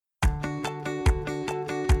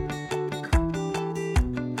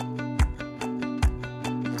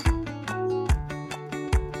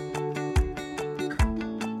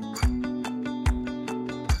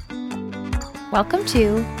Welcome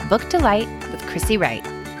to Book Delight with Chrissy Wright,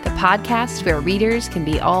 the podcast where readers can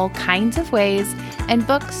be all kinds of ways and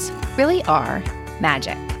books really are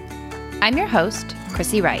magic. I'm your host,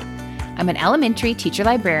 Chrissy Wright. I'm an elementary teacher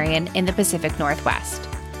librarian in the Pacific Northwest.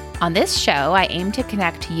 On this show, I aim to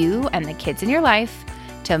connect you and the kids in your life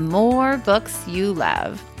to more books you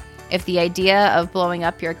love. If the idea of blowing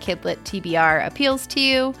up your Kidlit TBR appeals to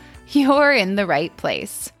you, you're in the right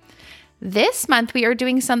place. This month, we are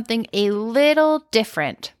doing something a little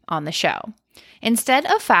different on the show. Instead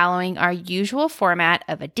of following our usual format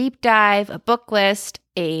of a deep dive, a book list,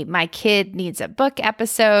 a My Kid Needs a Book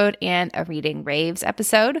episode, and a Reading Raves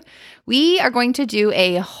episode, we are going to do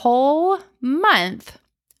a whole month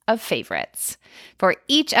of favorites. For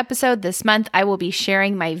each episode this month, I will be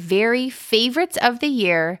sharing my very favorites of the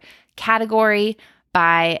year, category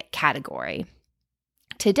by category.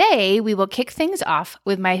 Today, we will kick things off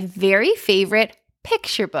with my very favorite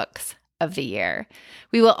picture books of the year.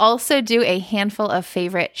 We will also do a handful of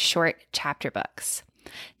favorite short chapter books.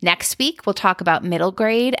 Next week, we'll talk about middle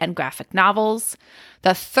grade and graphic novels.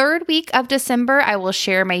 The third week of December, I will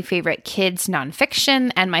share my favorite kids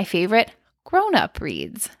nonfiction and my favorite grown-up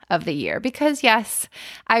reads of the year, because yes,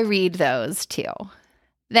 I read those too.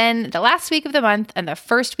 Then the last week of the month and the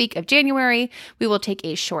first week of January, we will take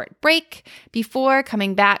a short break before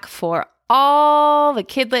coming back for all the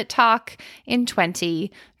Kidlit talk in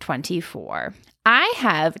 2024. I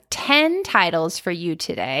have 10 titles for you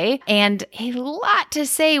today and a lot to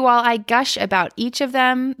say while I gush about each of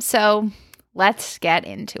them, so let's get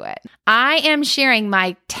into it. I am sharing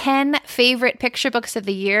my 10 favorite picture books of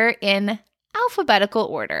the year in alphabetical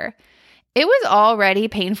order. It was already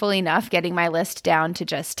painful enough getting my list down to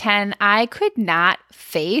just 10. I could not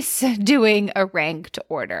face doing a ranked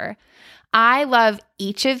order. I love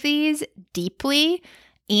each of these deeply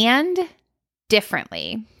and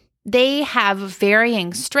differently. They have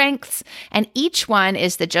varying strengths, and each one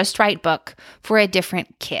is the just right book for a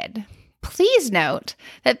different kid. Please note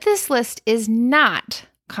that this list is not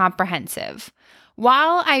comprehensive.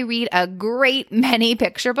 While I read a great many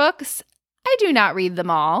picture books, I do not read them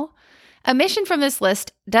all. Omission from this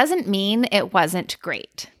list doesn't mean it wasn't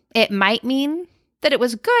great. It might mean that it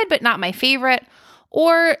was good but not my favorite,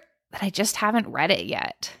 or that I just haven't read it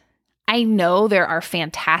yet. I know there are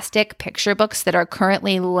fantastic picture books that are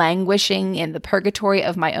currently languishing in the purgatory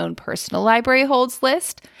of my own personal library holds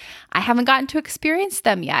list. I haven't gotten to experience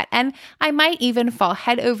them yet, and I might even fall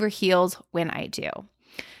head over heels when I do.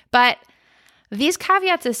 But these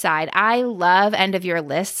caveats aside, I love end-of-year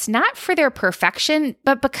lists, not for their perfection,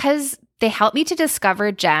 but because they help me to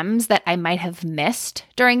discover gems that I might have missed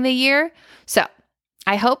during the year. So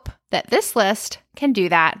I hope that this list can do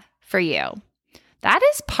that for you. That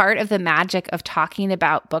is part of the magic of talking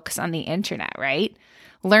about books on the internet, right?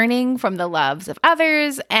 Learning from the loves of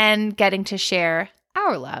others and getting to share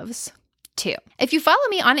our loves too. If you follow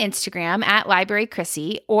me on Instagram at Library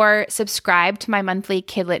Chrissy or subscribe to my monthly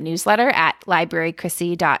Kidlit newsletter at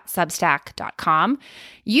librarychrissy.substack.com,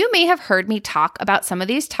 you may have heard me talk about some of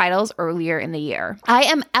these titles earlier in the year. I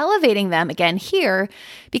am elevating them again here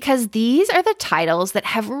because these are the titles that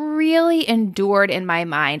have really endured in my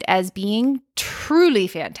mind as being truly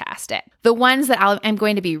fantastic. The ones that I'm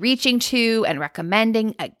going to be reaching to and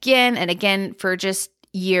recommending again and again for just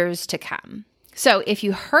years to come. So if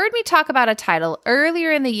you heard me talk about a title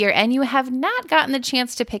earlier in the year and you have not gotten the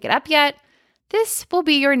chance to pick it up yet, this will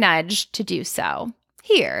be your nudge to do so.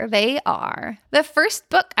 Here they are. The first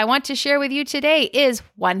book I want to share with you today is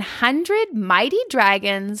 100 Mighty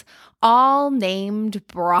Dragons, All Named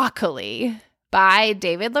Broccoli by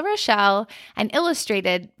David LaRochelle and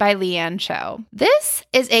illustrated by Leanne Cho. This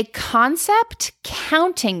is a concept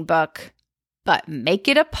counting book, but make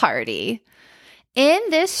it a party. In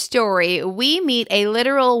this story, we meet a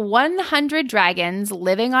literal 100 dragons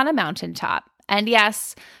living on a mountaintop. And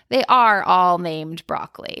yes, they are all named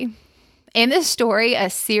Broccoli. In this story, a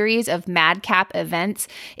series of madcap events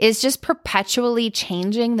is just perpetually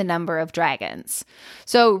changing the number of dragons.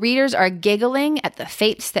 So readers are giggling at the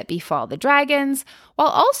fates that befall the dragons, while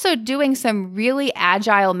also doing some really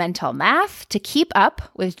agile mental math to keep up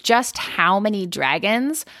with just how many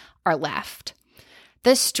dragons are left.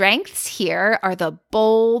 The strengths here are the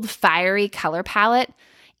bold, fiery color palette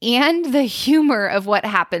and the humor of what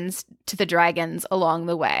happens to the dragons along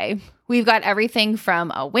the way. We've got everything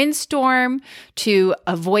from a windstorm to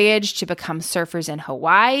a voyage to become surfers in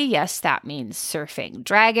Hawaii. Yes, that means surfing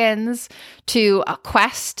dragons, to a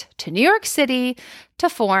quest to New York City to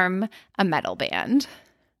form a metal band.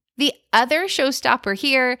 The other showstopper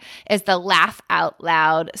here is the laugh out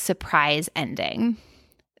loud surprise ending.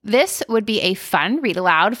 This would be a fun read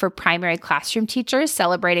aloud for primary classroom teachers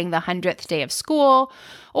celebrating the 100th day of school,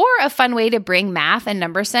 or a fun way to bring math and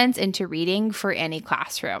number sense into reading for any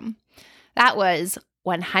classroom. That was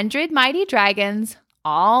 100 Mighty Dragons,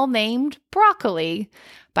 all named Broccoli,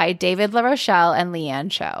 by David LaRochelle and Leanne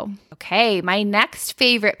Cho. Okay, my next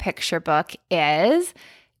favorite picture book is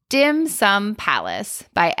Dim Sum Palace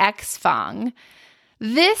by X Fong.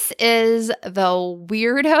 This is the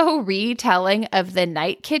weirdo retelling of The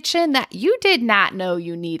Night Kitchen that you did not know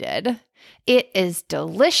you needed. It is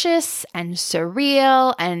delicious and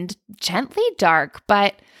surreal and gently dark,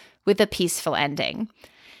 but with a peaceful ending.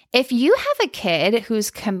 If you have a kid whose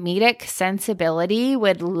comedic sensibility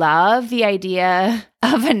would love the idea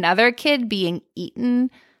of another kid being eaten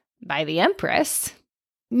by the Empress,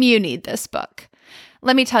 you need this book.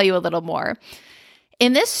 Let me tell you a little more.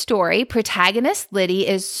 In this story, protagonist Liddy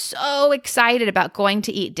is so excited about going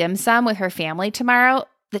to eat dim sum with her family tomorrow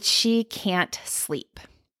that she can't sleep.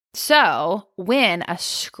 So, when a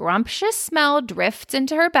scrumptious smell drifts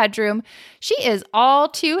into her bedroom, she is all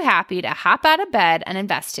too happy to hop out of bed and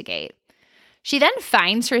investigate. She then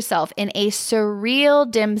finds herself in a surreal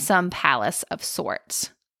dim sum palace of sorts.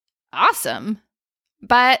 Awesome!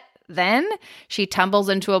 But then she tumbles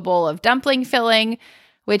into a bowl of dumpling filling,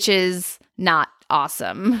 which is not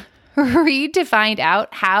awesome. Read to find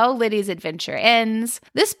out how Liddy's adventure ends.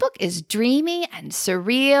 This book is dreamy and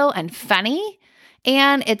surreal and funny,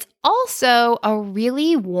 and it's also a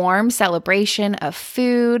really warm celebration of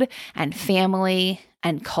food and family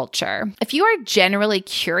and culture. If you are generally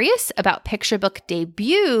curious about picture book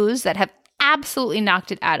debuts that have absolutely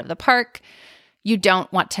knocked it out of the park, you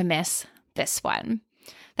don't want to miss this one.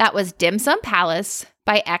 That was Dim Sum Palace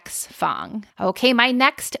by X Fong. Okay, my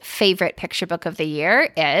next favorite picture book of the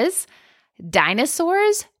year is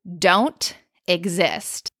Dinosaurs Don't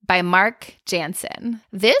Exist by Mark Jansen.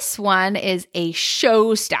 This one is a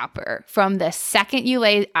showstopper from the second you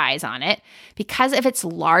lay eyes on it because of its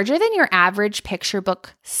larger than your average picture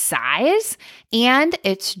book size and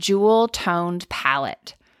its jewel-toned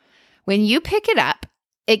palette. When you pick it up,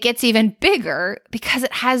 it gets even bigger because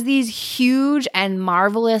it has these huge and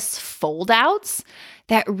marvelous fold-outs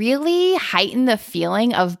that really heighten the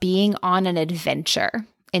feeling of being on an adventure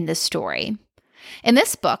in the story. In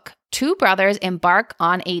this book, two brothers embark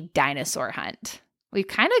on a dinosaur hunt. We've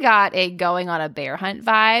kind of got a going on a bear hunt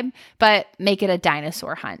vibe, but make it a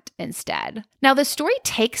dinosaur hunt instead. Now, the story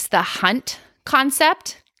takes the hunt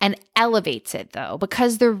concept and elevates it, though,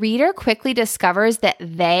 because the reader quickly discovers that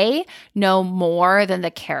they know more than the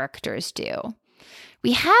characters do.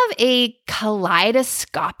 We have a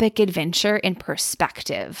kaleidoscopic adventure in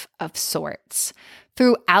perspective of sorts.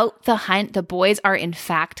 Throughout the hunt, the boys are in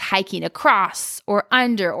fact hiking across or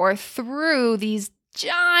under or through these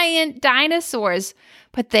giant dinosaurs,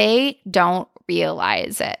 but they don't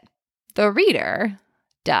realize it. The reader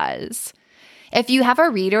does. If you have a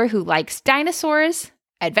reader who likes dinosaurs,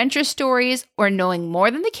 adventure stories, or knowing more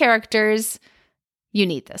than the characters, you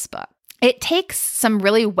need this book. It takes some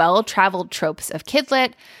really well-traveled tropes of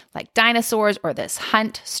kidlit, like dinosaurs or this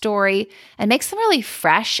hunt story, and makes them really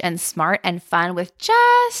fresh and smart and fun with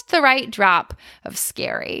just the right drop of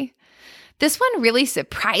scary. This one really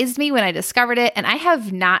surprised me when I discovered it, and I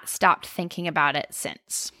have not stopped thinking about it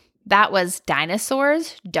since. That was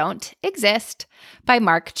Dinosaurs Don't Exist by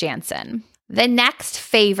Mark Jansen. The next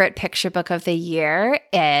favorite picture book of the year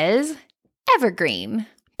is Evergreen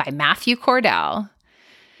by Matthew Cordell.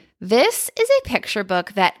 This is a picture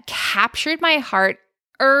book that captured my heart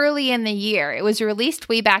early in the year. It was released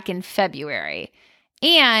way back in February,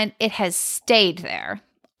 and it has stayed there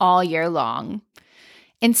all year long.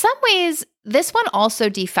 In some ways, this one also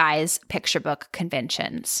defies picture book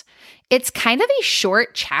conventions. It's kind of a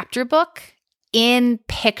short chapter book in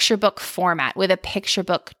picture book format with a picture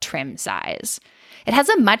book trim size. It has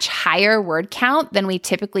a much higher word count than we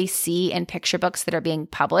typically see in picture books that are being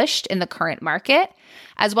published in the current market,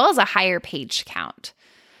 as well as a higher page count.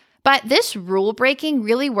 But this rule breaking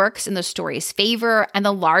really works in the story's favor, and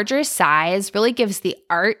the larger size really gives the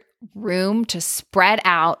art room to spread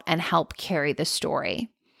out and help carry the story.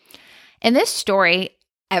 In this story,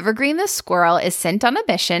 Evergreen the squirrel is sent on a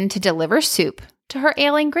mission to deliver soup to her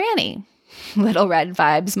ailing granny. Little Red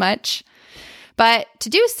vibes much? But to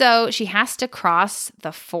do so, she has to cross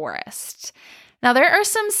the forest. Now, there are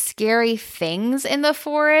some scary things in the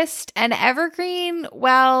forest, and Evergreen,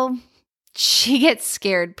 well, she gets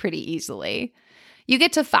scared pretty easily. You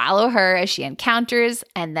get to follow her as she encounters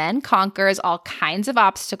and then conquers all kinds of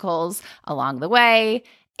obstacles along the way,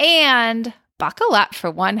 and buckle up for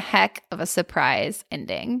one heck of a surprise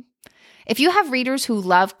ending. If you have readers who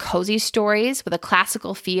love cozy stories with a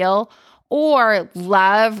classical feel or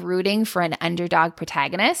love rooting for an underdog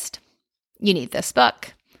protagonist, you need this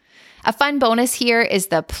book. A fun bonus here is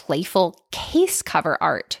the playful case cover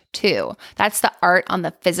art, too. That's the art on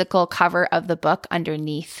the physical cover of the book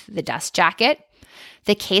underneath the dust jacket.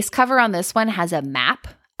 The case cover on this one has a map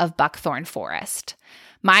of Buckthorn Forest.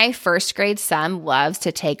 My first grade son loves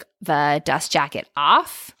to take the dust jacket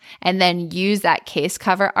off and then use that case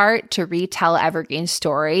cover art to retell Evergreen's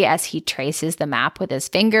story as he traces the map with his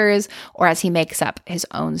fingers or as he makes up his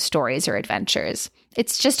own stories or adventures.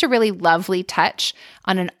 It's just a really lovely touch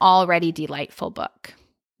on an already delightful book.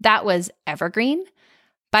 That was Evergreen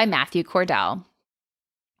by Matthew Cordell.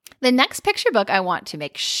 The next picture book I want to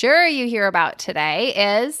make sure you hear about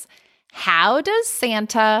today is How Does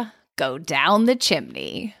Santa Go Down the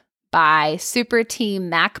Chimney by Super Team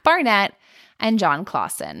Mac Barnett and John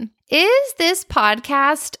Clausen. Is this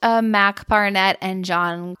podcast a Mac Barnett and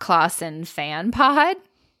John Clausen fan pod?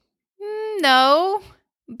 No,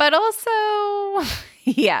 but also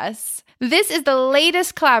yes. This is the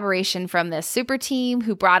latest collaboration from this super team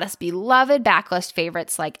who brought us beloved backlist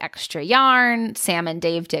favorites like Extra Yarn, Sam and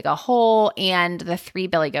Dave Dig a Hole, and the Three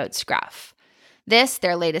Billy Goat Scruff. This,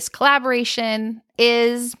 their latest collaboration,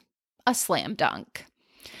 is a slam dunk.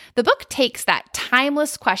 The book takes that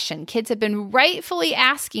timeless question kids have been rightfully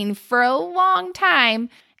asking for a long time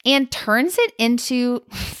and turns it into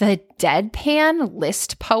the deadpan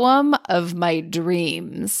list poem of my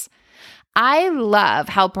dreams. I love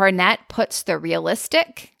how Barnett puts the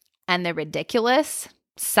realistic and the ridiculous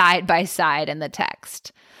side by side in the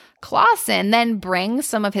text. Clausen then brings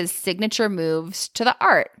some of his signature moves to the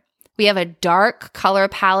art. We have a dark color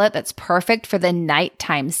palette that's perfect for the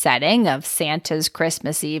nighttime setting of Santa's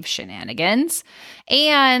Christmas Eve shenanigans,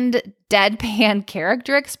 and deadpan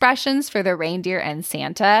character expressions for the reindeer and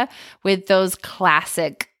Santa with those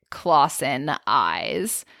classic Clausen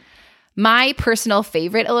eyes. My personal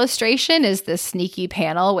favorite illustration is the sneaky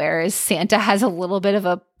panel where Santa has a little bit of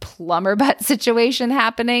a plumber butt situation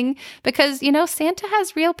happening because, Santa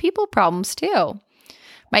has real people problems too.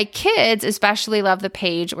 My kids especially love the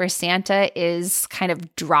page where Santa is kind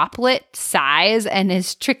of droplet size and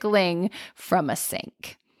is trickling from a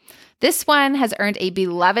sink. This one has earned a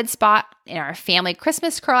beloved spot in our family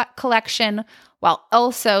Christmas collection while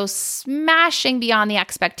also smashing beyond the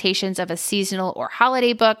expectations of a seasonal or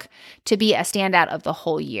holiday book to be a standout of the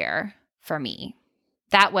whole year for me.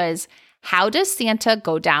 That was How Does Santa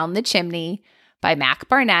Go Down the Chimney by Mac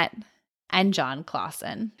Barnett and John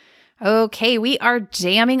Clausen. Okay, we are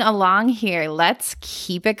jamming along here. Let's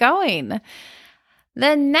keep it going.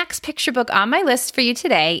 The next picture book on my list for you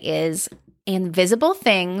today is Invisible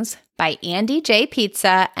Things by Andy J.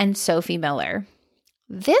 Pizza and Sophie Miller.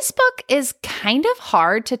 This book is kind of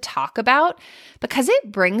hard to talk about because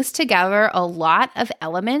it brings together a lot of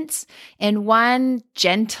elements in one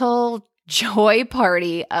gentle joy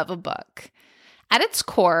party of a book. At its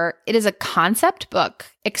core, it is a concept book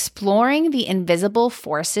exploring the invisible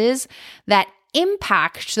forces that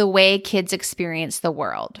impact the way kids experience the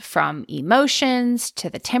world, from emotions to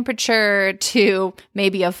the temperature to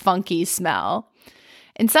maybe a funky smell.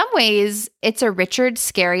 In some ways, it's a Richard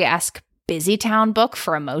Scarry-esque busy town book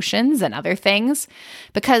for emotions and other things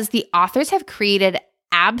because the authors have created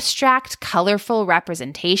abstract, colorful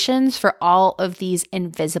representations for all of these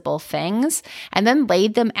invisible things and then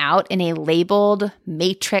laid them out in a labeled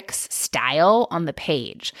matrix style on the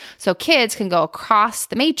page. So kids can go across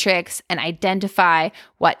the matrix and identify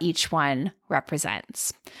what each one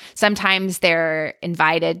represents. Sometimes they're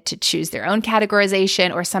invited to choose their own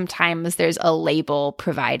categorization, or sometimes there's a label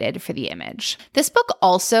provided for the image. This book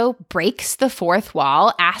also breaks the fourth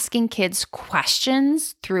wall, asking kids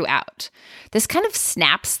questions throughout. This kind of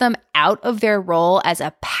snaps them out of their role as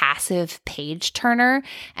a passive page turner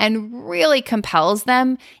and really compels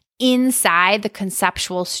them inside the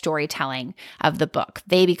conceptual storytelling of the book.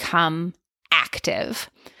 They become active.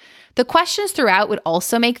 The questions throughout would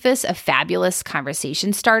also make this a fabulous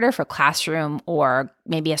conversation starter for classroom or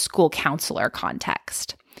maybe a school counselor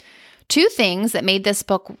context. Two things that made this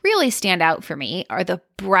book really stand out for me are the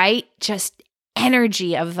bright, just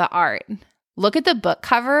energy of the art. Look at the book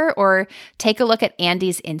cover or take a look at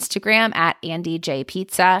Andy's Instagram at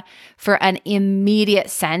AndyJPizza for an immediate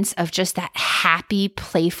sense of just that happy,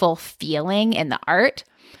 playful feeling in the art.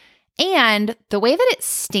 And the way that it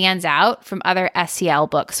stands out from other SEL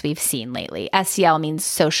books we've seen lately. SEL means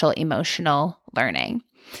social emotional learning.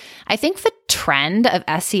 I think the trend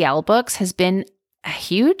of SEL books has been a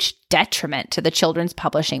huge detriment to the children's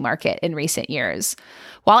publishing market in recent years.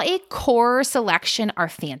 While a core selection are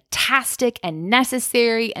fantastic and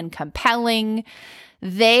necessary and compelling,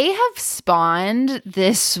 they have spawned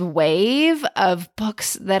this wave of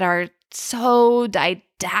books that are so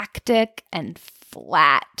didactic and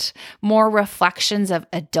flat, more reflections of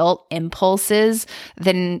adult impulses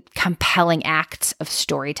than compelling acts of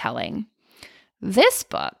storytelling. This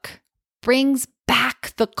book brings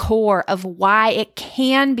back the core of why it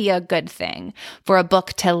can be a good thing for a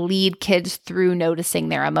book to lead kids through noticing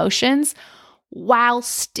their emotions while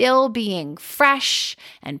still being fresh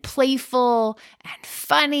and playful and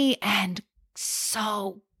funny and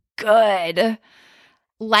so good.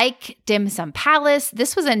 Like Dim Sum Palace,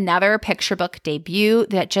 this was another picture book debut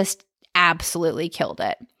that just absolutely killed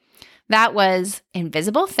it. That was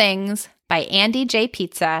Invisible Things by Andy J.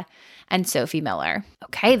 Pizza and Sophie Miller.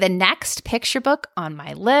 Okay, the next picture book on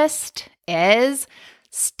my list is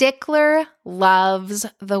Stickler Loves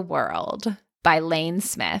the World by Lane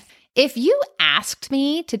Smith. If you asked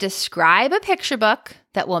me to describe a picture book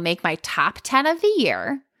that will make my top 10 of the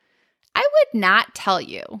year, I would not tell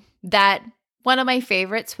you that one of my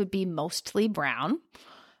favorites would be mostly brown,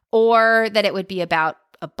 or that it would be about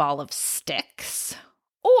a ball of sticks,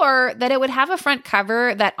 or that it would have a front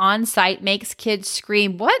cover that on site makes kids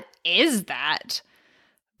scream, "What is that?"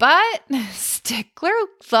 But Stickler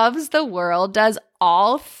Loves the World does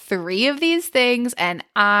all three of these things, and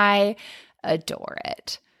I adore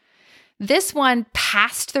it. This one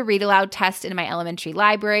passed the read aloud test in my elementary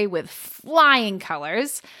library with flying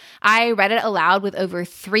colors. I read it aloud with over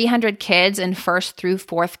 300 kids in 1st through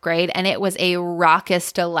 4th grade, and it was a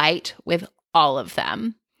raucous delight with all of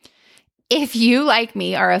them. If you, like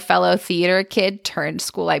me, are a fellow theater kid turned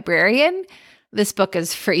school librarian, this book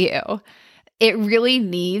is for you. It really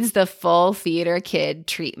needs the full theater kid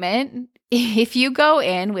treatment. If you go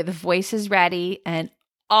in with voices ready and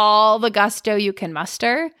all the gusto you can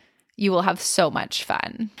muster, you will have so much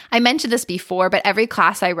fun. I mentioned this before, but every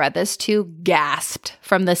class I read this to gasped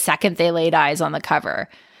from the second they laid eyes on the cover.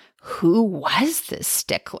 Who was this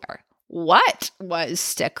Stickler? What was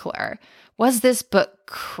Stickler? Was this book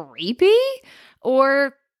creepy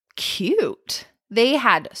or cute? They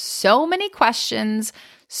had so many questions,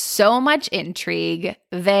 so much intrigue.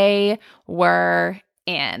 They were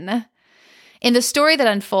in. In the story that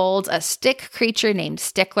unfolds, a stick creature named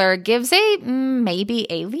Stickler gives a maybe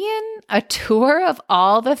alien a tour of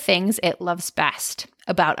all the things it loves best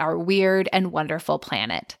about our weird and wonderful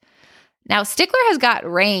planet. Now, Stickler has got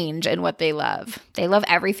range in what they love. They love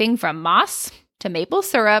everything from moss to maple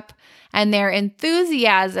syrup, and their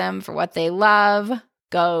enthusiasm for what they love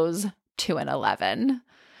goes to an 11.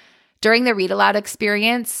 During the read aloud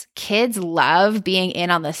experience, kids love being in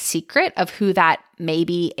on the secret of who that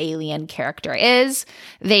maybe alien character is.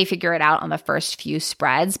 They figure it out on the first few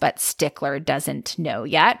spreads, but Stickler doesn't know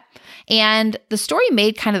yet. And the story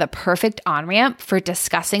made kind of the perfect on-ramp for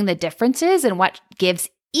discussing the differences and what gives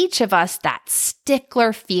each of us that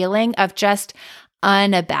Stickler feeling of just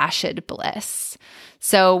unabashed bliss.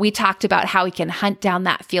 So we talked about how we can hunt down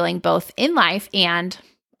that feeling both in life and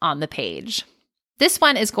on the page. This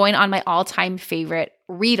one is going on my all-time favorite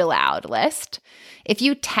read aloud list. If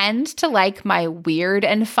you tend to like my weird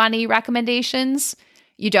and funny recommendations,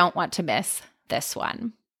 you don't want to miss this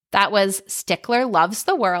one. That was Stickler Loves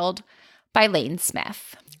the World by Lane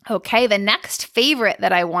Smith. Okay, the next favorite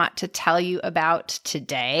that I want to tell you about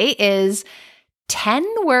today is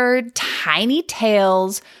 10-word tiny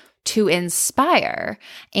tales to inspire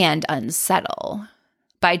and unsettle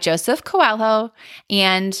by Joseph Coelho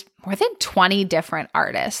and more than 20 different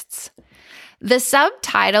artists. The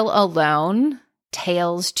subtitle alone,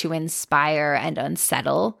 Tales to Inspire and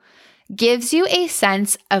Unsettle, gives you a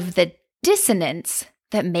sense of the dissonance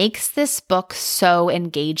that makes this book so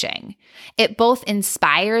engaging. It both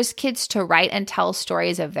inspires kids to write and tell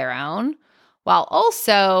stories of their own, while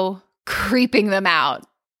also creeping them out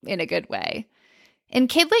in a good way. In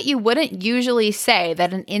Kidlit, you wouldn't usually say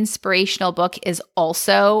that an inspirational book is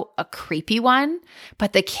also a creepy one,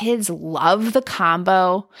 but the kids love the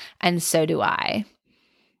combo, and so do I.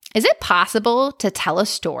 Is it possible to tell a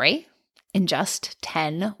story in just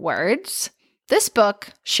 10 words? This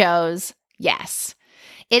book shows yes.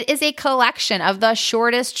 It is a collection of the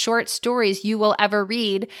shortest short stories you will ever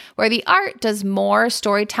read, where the art does more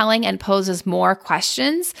storytelling and poses more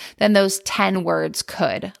questions than those 10 words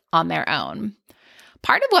could on their own.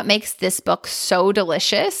 Part of what makes this book so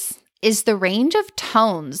delicious is the range of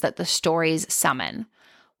tones that the stories summon.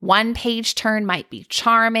 One page turn might be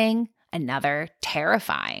charming, another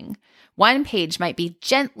terrifying. One page might be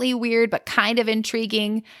gently weird but kind of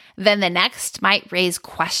intriguing. Then the next might raise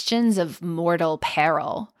questions of mortal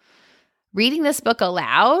peril. Reading this book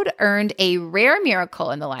aloud earned a rare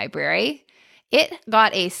miracle in the library. It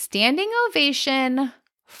got a standing ovation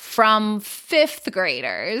from fifth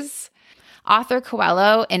graders. Author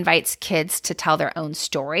Coelho invites kids to tell their own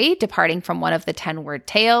story, departing from one of the 10-word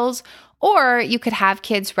tales, or you could have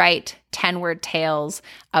kids write 10-word tales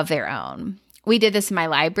of their own. We did this in my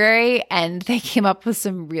library, and they came up with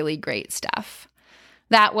some really great stuff.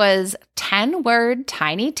 That was 10-word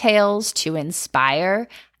tiny tales to inspire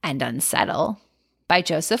and unsettle by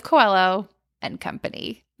Joseph Coelho and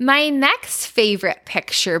Company. My next favorite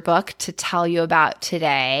picture book to tell you about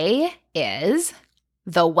today is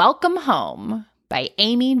The Welcome Home by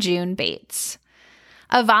Amy June Bates.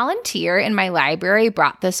 A volunteer in my library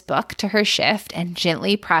brought this book to her shift and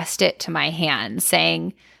gently pressed it to my hand,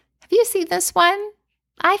 saying, "Have you seen this one?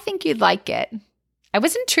 I think you'd like it." I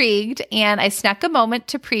was intrigued, and I snuck a moment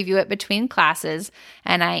to preview it between classes,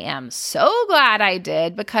 and I am so glad I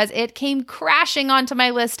did because it came crashing onto my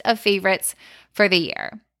list of favorites for the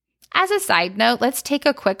year. As a side note, let's take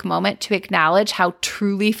a quick moment to acknowledge how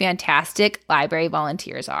truly fantastic library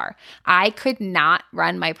volunteers are. I could not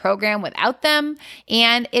run my program without them,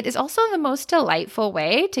 and it is also the most delightful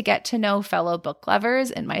way to get to know fellow book lovers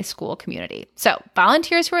in my school community. So,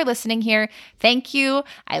 volunteers who are listening here, thank you,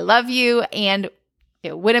 I love you, and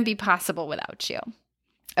it wouldn't be possible without you.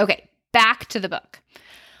 Okay, back to the book.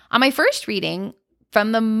 On my first reading,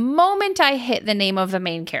 from the moment I hit the name of the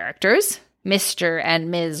main characters, Mr. and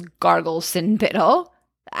Ms. Gargleson Biddle,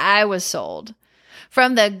 I was sold.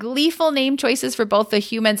 From the gleeful name choices for both the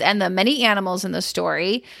humans and the many animals in the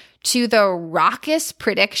story, to the raucous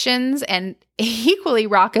predictions and equally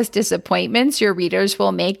raucous disappointments your readers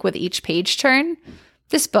will make with each page turn,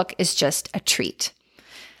 this book is just a treat.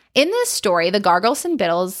 In this story, the Gargleson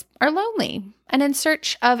Biddles are lonely and in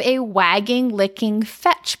search of a wagging, licking,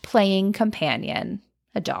 fetch-playing companion.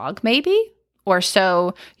 A dog, maybe? Or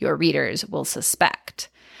so your readers will suspect.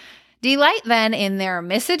 Delight then in their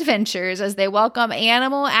misadventures as they welcome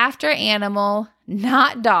animal after animal,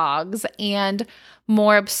 not dogs, and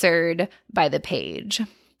more absurd by the page.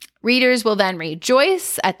 Readers will then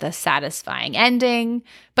rejoice at the satisfying ending,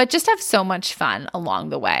 but just have so much fun along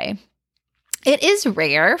the way. It is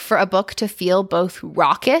rare for a book to feel both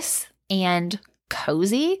raucous and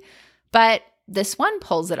cozy, but this one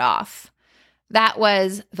pulls it off. That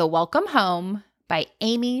was The Welcome Home by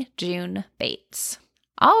Amy June Bates.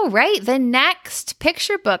 All right, the next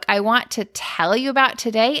picture book I want to tell you about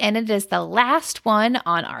today, and it is the last one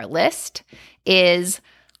on our list, is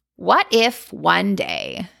What If One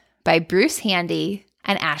Day by Bruce Handy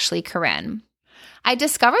and Ashley Corinne. I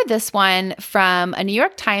discovered this one from a New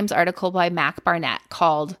York Times article by Mac Barnett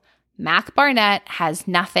called Mac Barnett Has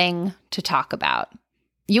Nothing to Talk About.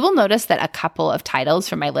 You will notice that a couple of titles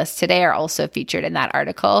from my list today are also featured in that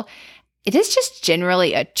article. It is just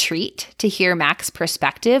generally a treat to hear Mac's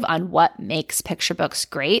perspective on what makes picture books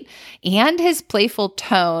great and his playful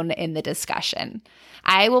tone in the discussion.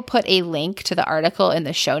 I will put a link to the article in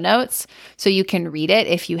the show notes so you can read it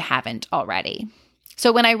if you haven't already.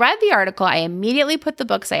 So when I read the article, I immediately put the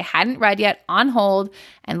books I hadn't read yet on hold,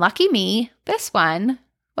 and lucky me, this one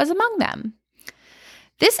was among them.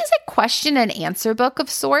 This is a question and answer book of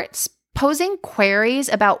sorts, posing queries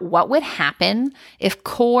about what would happen if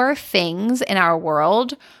core things in our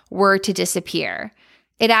world were to disappear.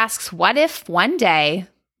 It asks, what if one day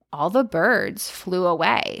all the birds flew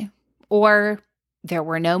away? Or there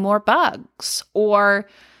were no more bugs? Or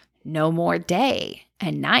no more day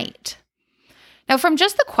and night? Now, from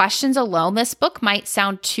just the questions alone, this book might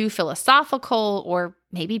sound too philosophical or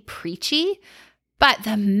maybe preachy, but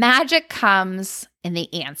the magic comes in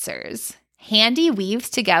the answers. Handy weaves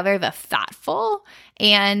together the thoughtful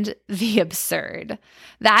and the absurd.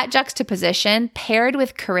 That juxtaposition, paired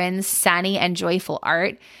with Corinne's sunny and joyful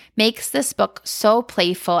art, makes this book so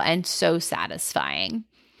playful and so satisfying.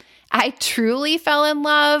 I truly fell in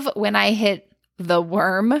love when I hit the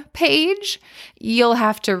worm page. You'll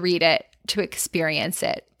have to read it to experience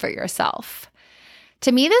it for yourself.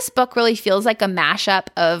 To me, this book really feels like a mashup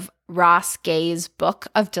of Ross Gay's Book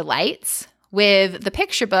of Delights with the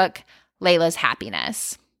picture book Layla's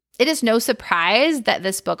Happiness. It is no surprise that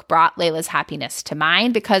this book brought Layla's Happiness to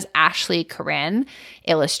mind because Ashley Corinne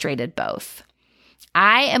illustrated both.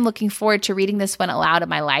 I am looking forward to reading this one aloud at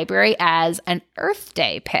my library as an Earth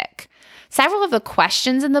Day pick. Several of the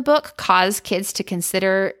questions in the book cause kids to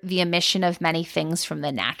consider the emission of many things from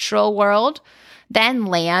the natural world, then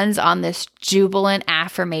lands on this jubilant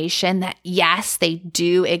affirmation that yes, they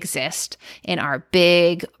do exist in our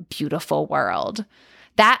big, beautiful world.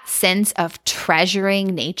 That sense of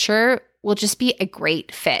treasuring nature will just be a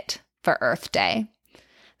great fit for Earth Day.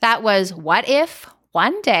 That was What If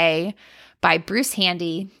One Day by Bruce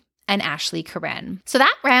Handy and Ashley Corinne. So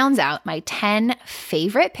that rounds out my 10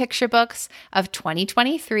 favorite picture books of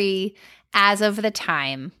 2023 as of the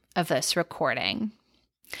time of this recording.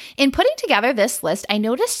 In putting together this list, I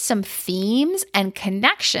noticed some themes and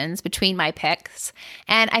connections between my picks,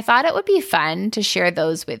 and I thought it would be fun to share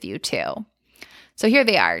those with you too. So here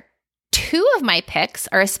they are. 2 of my picks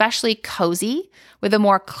are especially cozy with a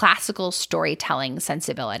more classical storytelling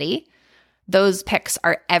sensibility. Those picks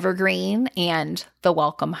are Evergreen and The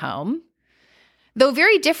Welcome Home. Though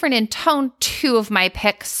very different in tone, 2 of my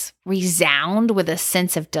picks resound with a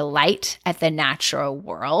sense of delight at the natural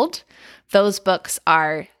world. Those books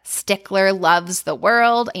are Stickler Loves the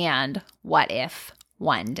World and What If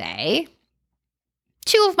One Day.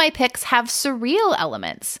 2 of my picks have surreal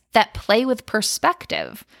elements that play with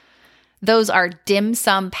perspective. Those are Dim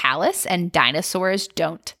Sum Palace and Dinosaurs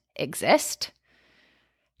Don't Exist.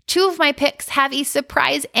 2 of my picks have a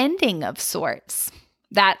surprise ending of sorts.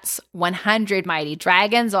 That's 100 Mighty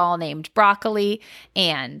Dragons, all named Broccoli,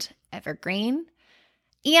 and Evergreen.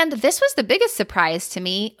 And this was the biggest surprise to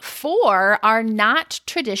me. 4 are not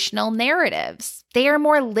traditional narratives. They are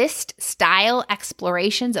more list-style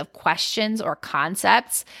explorations of questions or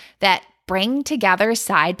concepts that bring together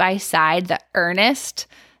side by side the earnest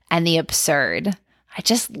and the absurd. I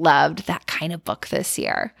just loved that kind of book this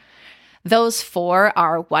year. Those 4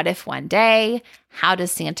 are What If One Day, How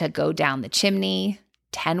Does Santa Go Down the Chimney,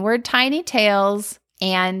 10-Word Tiny Tales,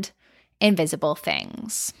 and Invisible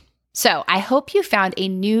Things. So I hope you found a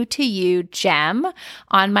new to you gem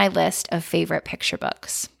on my list of favorite picture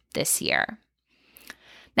books this year.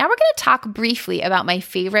 Now we're going to talk briefly about my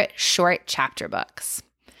favorite short chapter books.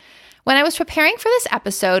 When I was preparing for this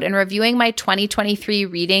episode and reviewing my 2023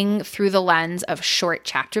 reading through the lens of short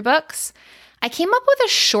chapter books, I came up with a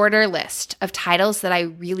shorter list of titles that I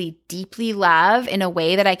really deeply love in a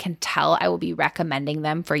way that I can tell I will be recommending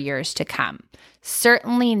them for years to come.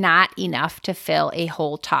 Certainly not enough to fill a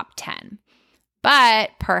whole top 10.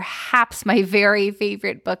 But perhaps my very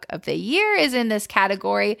favorite book of the year is in this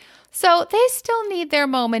category, so they still need their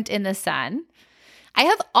moment in the sun. I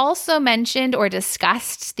have also mentioned or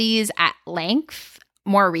discussed these at length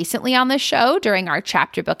more recently on the show during our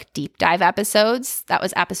chapter book deep dive episodes. That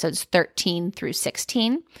was episodes 13 through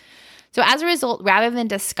 16. So as a result, rather than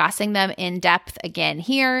discussing them in depth again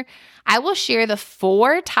here, I will share the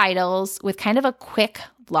 4 titles with kind of a quick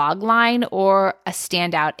log line or a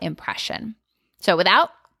standout impression. So without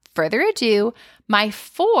further ado, my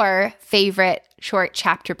 4 favorite short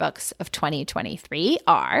chapter books of 2023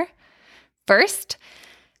 are, first,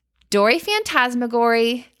 Dory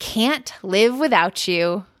Phantasmagory, Can't Live Without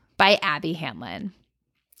You by Abby Hanlon.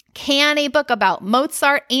 Can a book about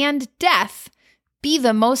Mozart and death be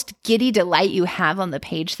the most giddy delight you have on the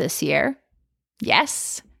page this year?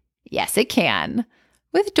 Yes, it can.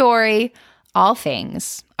 With Dory, all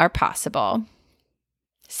things are possible.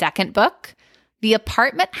 Second book, The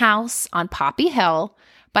Apartment House on Poppy Hill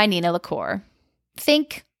by Nina LaCour.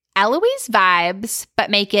 Think Eloise vibes, but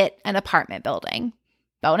make it an apartment building.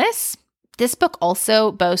 Bonus, this book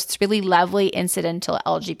also boasts really lovely incidental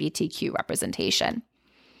LGBTQ representation.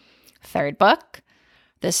 Third book,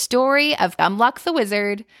 The Story of Gumluck the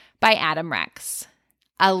Wizard by Adam Rex.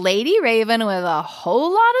 A lady raven with a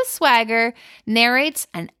whole lot of swagger narrates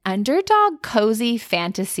an underdog cozy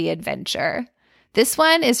fantasy adventure. This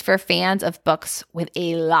one is for fans of books with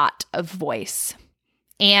a lot of voice.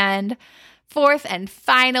 And fourth and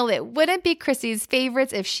final, it wouldn't be Chrissy's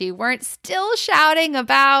favorites if she weren't still shouting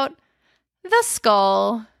about The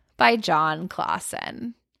Skull by Jon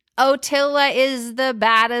Klassen. Otilla is the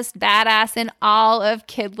baddest badass in all of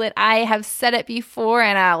Kidlit. I have said it before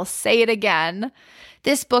and I'll say it again.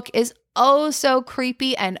 This book is oh so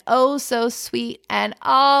creepy and oh so sweet, and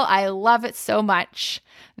oh, I love it so much.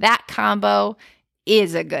 That combo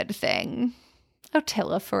is a good thing.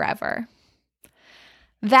 Otilla forever.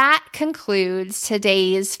 That concludes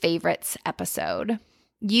today's favorites episode.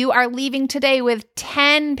 You are leaving today with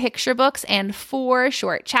 10 picture books and 4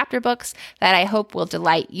 short chapter books that I hope will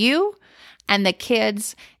delight you and the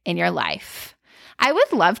kids in your life. I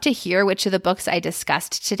would love to hear which of the books I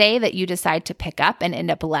discussed today that you decide to pick up and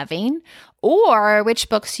end up loving, or which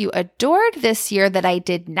books you adored this year that I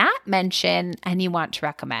did not mention and you want to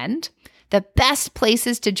recommend. The best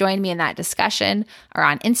places to join me in that discussion are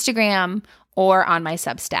on Instagram or on my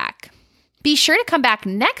Substack. Be sure to come back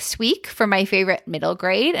next week for my favorite middle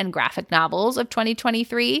grade and graphic novels of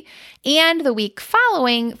 2023, and the week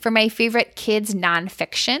following for my favorite kids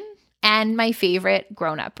nonfiction and my favorite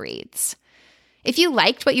grown-up reads. If you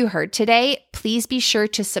liked what you heard today, please be sure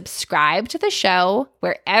to subscribe to the show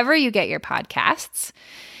wherever you get your podcasts.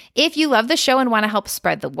 If you love the show and want to help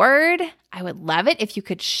spread the word, I would love it if you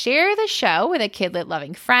could share the show with a Kidlit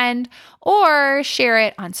loving friend or share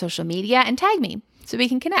it on social media and tag me so we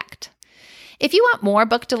can connect. If you want more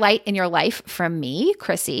book delight in your life from me,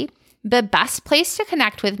 Chrissy, the best place to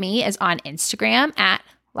connect with me is on Instagram at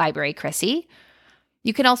Library Chrissy.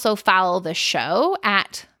 You can also follow the show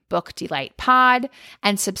at Book Delight Pod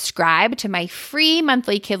and subscribe to my free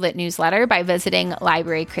monthly Kidlit newsletter by visiting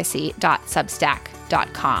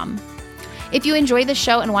librarychrissy.substack.com. If you enjoy the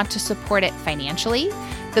show and want to support it financially,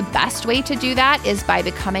 the best way to do that is by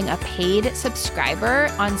becoming a paid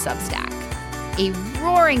subscriber on Substack. A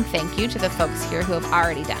roaring thank you to the folks here who have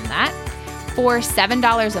already done that. For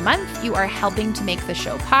 $7 a month, you are helping to make the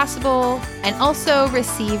show possible and also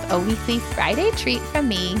receive a weekly Friday treat from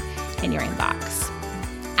me in your inbox.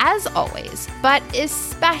 As always, but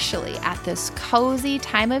especially at this cozy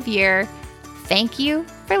time of year, thank you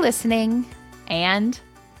for listening and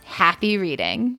happy reading.